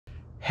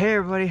Hey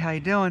everybody, how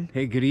you doing?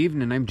 Hey, good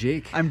evening. I'm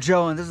Jake. I'm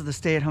Joe, and this is the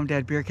Stay at Home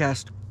Dad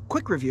Beercast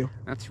quick review.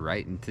 That's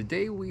right, and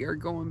today we are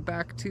going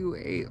back to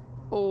a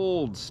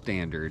old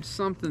standard,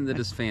 something that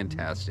is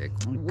fantastic.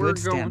 Good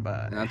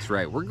standby. That's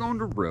right. We're going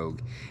to Rogue,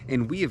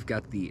 and we have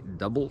got the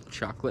double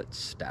chocolate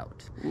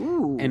stout.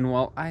 Ooh. And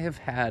while I have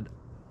had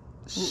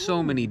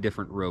so many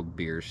different Rogue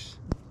beers,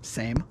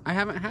 Same. I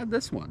haven't had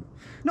this one.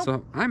 Nope.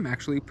 So I'm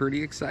actually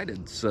pretty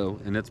excited.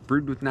 And it's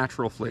brewed with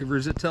natural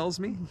flavors, it tells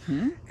me.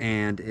 Mm-hmm.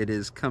 And it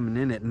is coming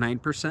in at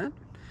 9%.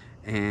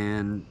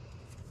 And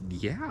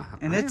yeah.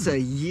 And it's a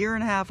year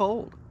and a half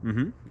old.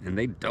 Mm-hmm. And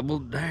they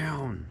doubled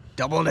down.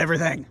 Doubled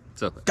everything.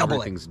 So Double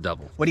everything's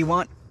double. What do you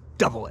want?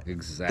 Double it.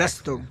 Exactly. That's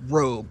the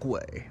Rogue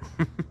way.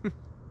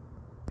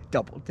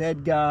 Double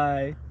dead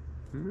guy.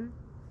 Mm-hmm.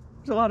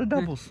 There's a lot of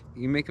doubles.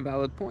 You make a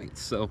valid point.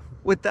 So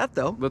With that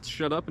though, let's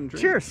shut up and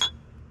drink. cheers.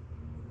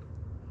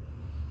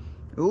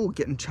 Ooh,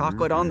 getting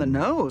chocolate on the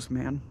nose,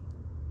 man.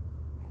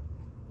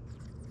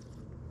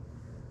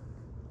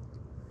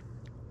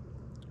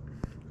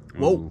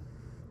 Whoa. Ooh.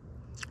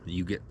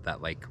 You get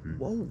that like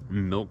Whoa.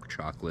 milk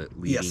chocolate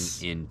leading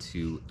Yes.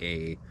 into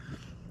a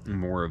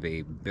more of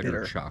a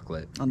bitter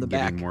chocolate on the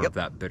getting back. more Yep. of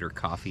that bitter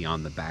coffee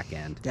on the back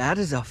end. That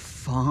is a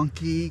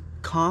funky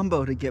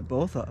combo to get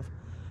both of.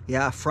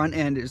 Yeah, front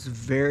end is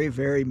very,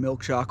 very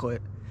milk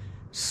chocolate,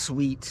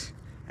 sweet,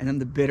 and then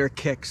the bitter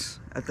kicks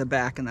at the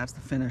back, and that's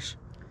the finish.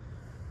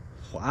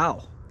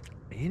 Wow.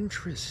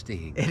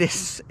 Interesting. It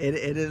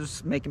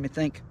is making me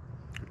think.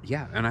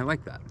 Yeah, and I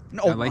like that.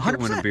 No, I like it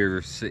when 100%. a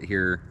beer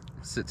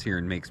sits here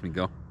and makes me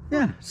go,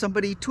 Yeah,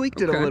 somebody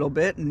tweaked it a Okay. little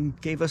bit and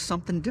gave us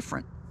something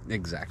different.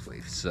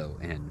 exactly. So,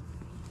 and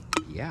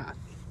yeah.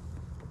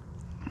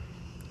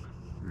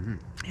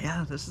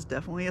 Yeah, this is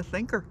definitely a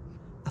thinker.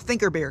 A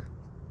thinker beer.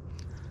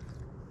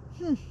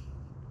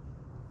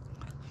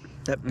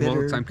 That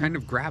bitter. Well, I'm kind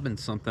of grabbing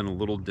something a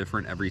little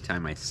different every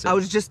time I sip. I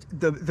was just,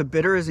 the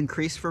bitter has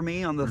increased for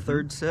me on the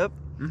third sip.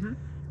 Mhm.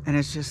 And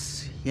it's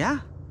just, yeah.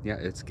 Yeah,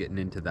 it's getting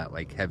into that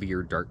like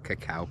heavier dark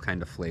cacao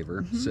kind of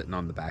flavor sitting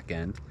on the back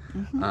end.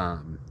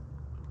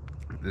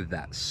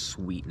 That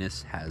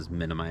sweetness has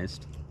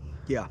minimized,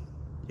 Yeah.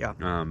 Yeah.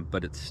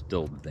 but it's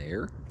still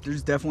there.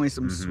 There's definitely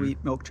some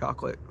sweet milk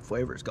chocolate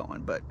flavors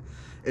going, but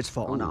it's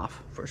fallen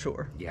off for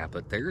sure. Yeah,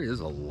 but there is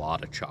a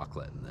lot of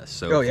chocolate in this.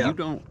 So Oh, if yeah. you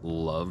don't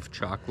love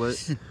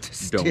chocolate,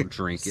 Just don't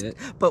drink it.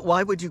 But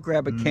why would you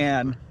grab a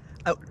can?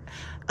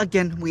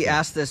 Again, we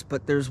asked this,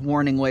 but there's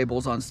warning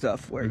labels on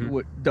stuff where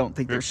you don't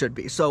think there should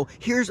be. So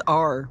here's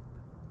our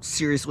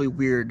seriously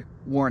weird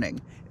warning.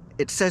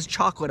 It says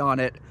chocolate on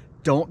it.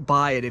 Don't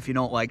buy it if you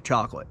don't like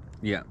chocolate.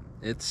 Yeah,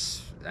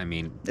 it's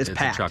It's a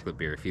packed. chocolate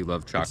beer. If you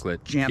love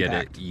chocolate, get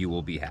jam-packed. it. You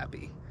will be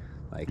happy.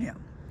 Like, Yeah.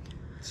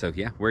 So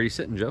yeah, where are you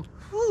sitting, Joe?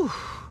 Whew.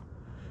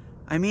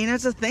 I mean,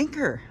 it's a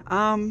thinker.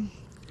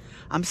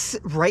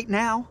 Right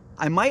now,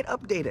 I might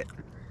update it.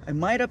 I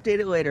might update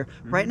it later.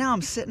 Right now,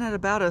 I'm sitting at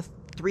about a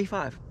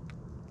 3.5.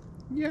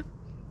 Yeah.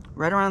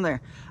 Right around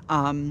there.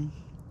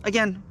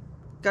 Again,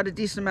 got a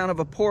decent amount of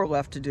a pour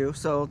left to do,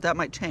 so that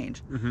might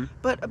change.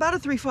 But about a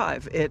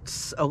 3.5.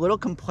 It's a little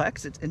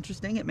complex. It's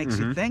interesting. It makes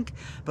you think,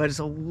 but it's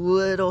a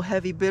little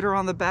heavy bitter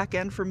on the back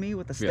end for me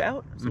with the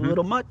stout. It's a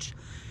little much.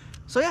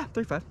 So yeah,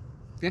 3.5.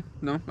 Yeah,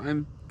 no,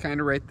 I'm kind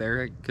of right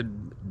there. I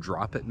could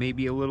drop it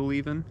maybe a little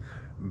even,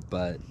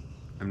 but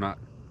I'm not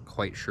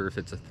quite sure if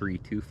it's a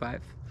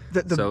 3.25.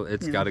 So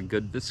it's got a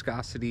good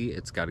viscosity.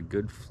 It's got a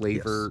good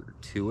flavor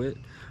to it.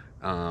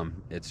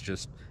 It's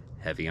just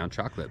heavy on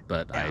chocolate,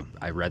 but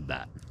I read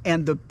that.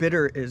 And the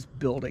bitter is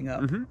building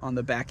up on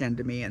the back end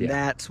to me, and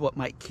that's what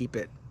might keep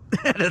it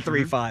at a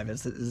 3.5.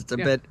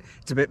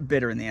 It's a bit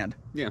bitter in the end.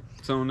 Yeah.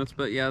 So that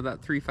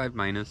 3.5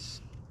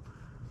 minus.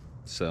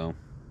 So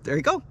there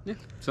you go. yeah.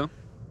 So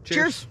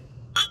Cheers.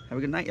 Have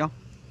a good night, y'all.